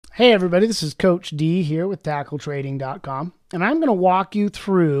Hey everybody, this is Coach D here with TackleTrading.com, and I'm going to walk you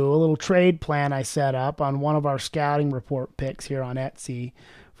through a little trade plan I set up on one of our scouting report picks here on Etsy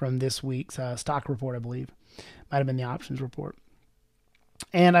from this week's stock report, I believe. Might have been the options report.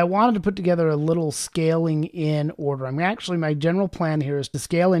 And I wanted to put together a little scaling in order. My general plan here is to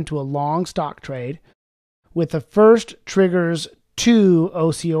scale into a long stock trade with the first triggers 2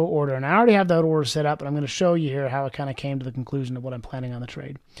 OCO order. And I already have that order set up, and I'm going to show you here how I kind of came to the conclusion of what I'm planning on the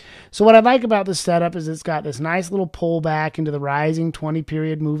trade. So what I like about this setup is it's got this nice little pullback into the rising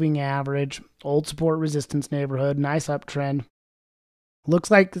 20-period moving average, old support resistance neighborhood, nice uptrend. Looks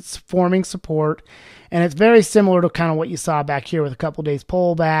like it's forming support, and it's very similar to kind of what you saw back here with a couple days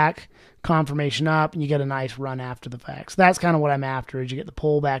pullback, confirmation up, and you get a nice run after the fact. So that's kind of what I'm after, is you get the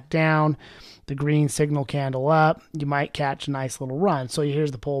pullback down, the green signal candle up, you might catch a nice little run. So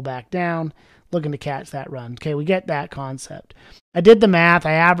here's the pullback down, looking to catch that run. Okay, we get that concept. I did the math.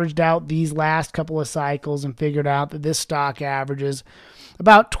 I averaged out these last couple of cycles and figured out that this stock averages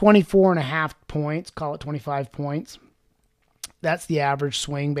about 24.5 points, call it 25 points. That's the average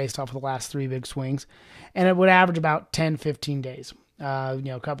swing based off of the last 3 big swings. And it would average about 10, 15 days.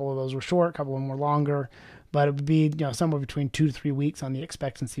 A couple of those were short, a couple of them were longer, but it would be somewhere between 2 to 3 weeks on the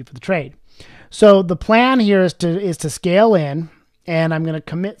expectancy for the trade. So the plan here is to scale in, and I'm going to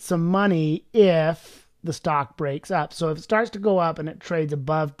commit some money if the stock breaks up. So if it starts to go up and it trades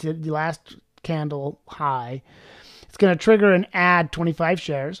above the last candle high, it's going to trigger and add 25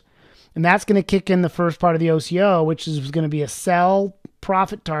 shares. And that's going to kick in the first part of the OCO, which is going to be a sell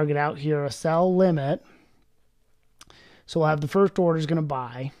profit target out here, a sell limit. So we'll have the first order is going to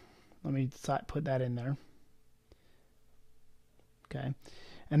buy. Let me put that in there. Okay.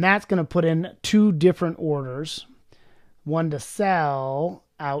 And that's going to put in 2 different orders. One to sell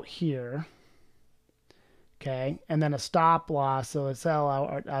out here. Okay. And then a stop loss. So a sell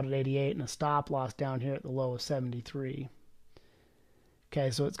out at 88 and a stop loss down here at the low of 73. Okay,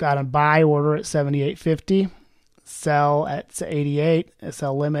 so it's got a buy order at 78.50, sell at 88, a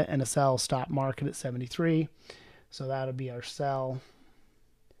sell limit, and a sell stop market at 73. So that'll be our sell.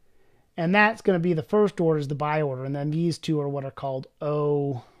 And that's going to be the first order is the buy order, and then these 2 are what are called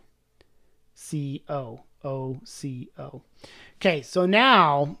OCO. OCO. Okay, so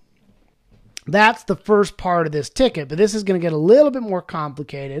now that's the first part of this ticket, but this is going to get a little bit more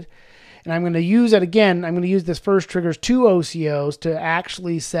complicated. And I'm going to use it again. I'm going to use this first triggers 2 OCOs to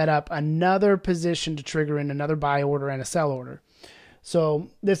actually set up another position to trigger in another buy order and a sell order. So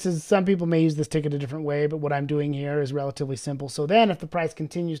some people may use this ticket a different way, but what I'm doing here is relatively simple. So then if the price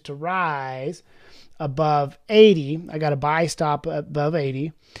continues to rise above 80, I got a buy stop above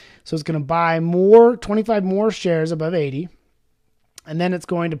 80. So it's going to buy 25 more shares above 80. And then it's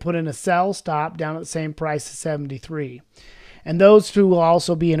going to put in a sell stop down at the same price as 73. And those 2 will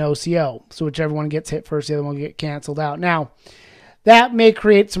also be an OCO. So whichever one gets hit first, the other one will get canceled out. Now, that may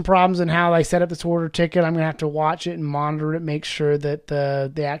create some problems in how I set up this order ticket. I'm going to have to watch it and monitor it, make sure that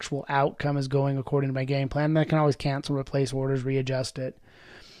the actual outcome is going according to my game plan. Then I can always cancel, replace orders, readjust it.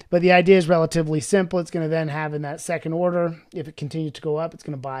 But the idea is relatively simple. It's going to then have in that second order, if it continues to go up, it's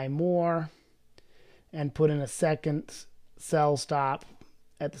going to buy more and put in a second sell stop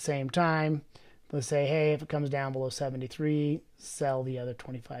at the same time. Let's say, hey, if it comes down below 73, sell the other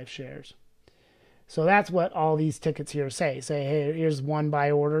 25 shares. So that's what all these tickets here say. Say, hey, here's one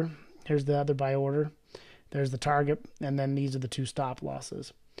buy order. Here's the other buy order. There's the target. And then these are the 2 stop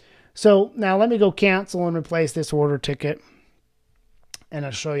losses. So now let me go cancel and replace this order ticket. And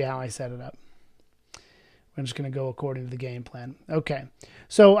I'll show you how I set it up. I'm just going to go according to the game plan. Okay.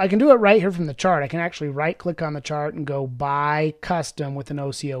 So I can do it right here from the chart. I can actually right click on the chart and go buy custom with an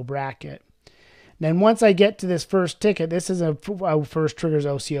OCO bracket. Then once I get to this first ticket, this is a first triggers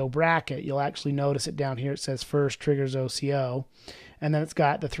OCO bracket. You'll actually notice it down here. It says first triggers OCO. And then it's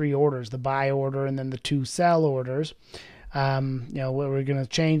got the 3 orders, the buy order and then the 2 sell orders. We're going to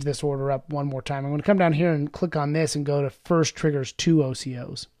change this order up one more time. I'm going to come down here and click on this and go to first triggers 2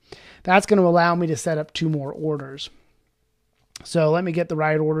 OCOs. That's going to allow me to set up 2 more orders. So let me get the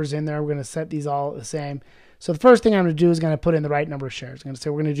right orders in there. We're going to set these all the same. So the first thing I'm going to do is going to put in the right number of shares. I'm going to say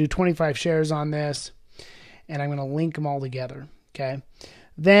we're going to do 25 shares on this, and I'm going to link them all together, okay?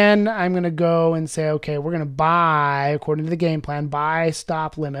 Then I'm going to go and say, okay, we're going to buy, according to the game plan, buy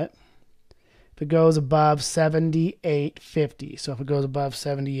stop limit if it goes above 78.50. So if it goes above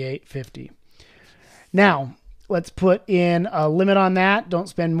 78.50. Now, let's put in a limit on that. Don't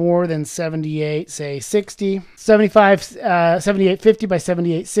spend more than 78, say 60. 78.50 by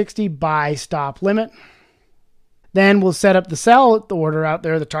 78.60, buy stop limit. Then we'll set up the sell order out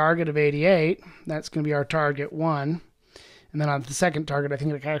there, the target of 88. That's going to be our target 1. And then on the second target, I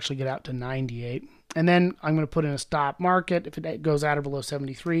think it can actually get out to 98. And then I'm going to put in a stop market. If it goes at or below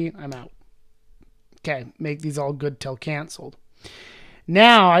 73, I'm out. Okay, make these all good till canceled.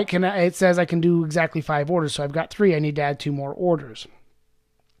 Now it says I can do exactly 5 orders. So I've got 3. I need to add 2 more orders.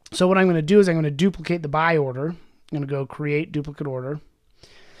 So what I'm going to do is I'm going to duplicate the buy order. I'm going to go create duplicate order.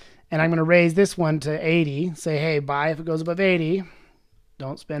 And I'm going to raise this one to 80. Say, hey, buy if it goes above 80.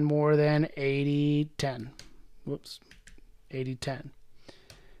 Don't spend more than 80.10. Whoops. 80.10.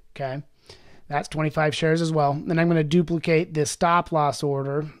 Okay. That's 25 shares as well. Then I'm going to duplicate this stop loss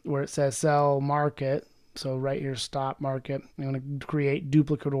order where it says sell market. So right here, stop market. I'm going to create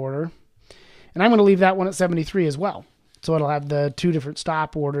duplicate order. And I'm going to leave that one at 73 as well. So it'll have the 2 different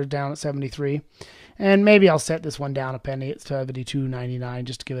stop orders down at 73. And maybe I'll set this one down a penny. It's 72.99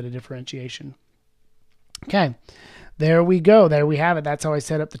 just to give it a differentiation. Okay. There we go. There we have it. That's how I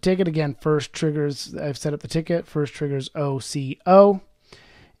set up the ticket. Again, first triggers, I've set up the ticket. First triggers OCO.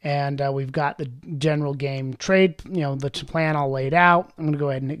 And we've got the general game trade, the plan all laid out. I'm going to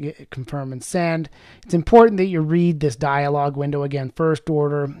go ahead and confirm and send. It's important that you read this dialog window again. First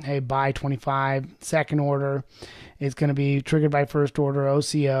order, hey, buy 25. Second order, it's going to be triggered by first order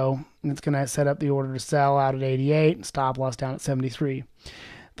OCO. And it's going to set up the order to sell out at 88 and stop loss down at 73.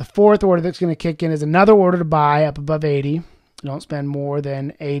 The fourth order that's going to kick in is another order to buy up above 80. Don't spend more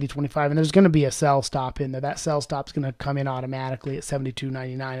than 80.25. And there's going to be a sell stop in there. That sell stop is going to come in automatically at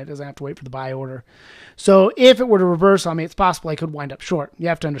 72.99. It doesn't have to wait for the buy order. So if it were to reverse on me, it's possible I could wind up short. You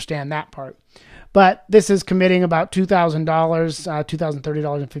have to understand that part. But this is committing about $2,000,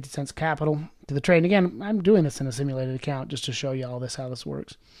 $2,030.50 capital to the trade. And again, I'm doing this in a simulated account just to show you all this, how this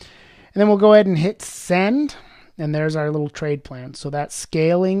works. And then we'll go ahead and hit send. And there's our little trade plan. So that's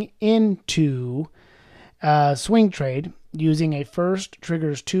scaling into swing trade using a first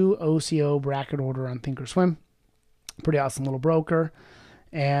triggers 2 OCO bracket order on Thinkorswim. Pretty awesome little broker.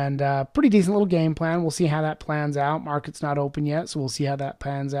 And pretty decent little game plan. We'll see how that plans out. Market's not open yet, so we'll see how that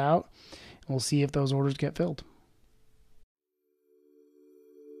plans out. We'll see if those orders get filled.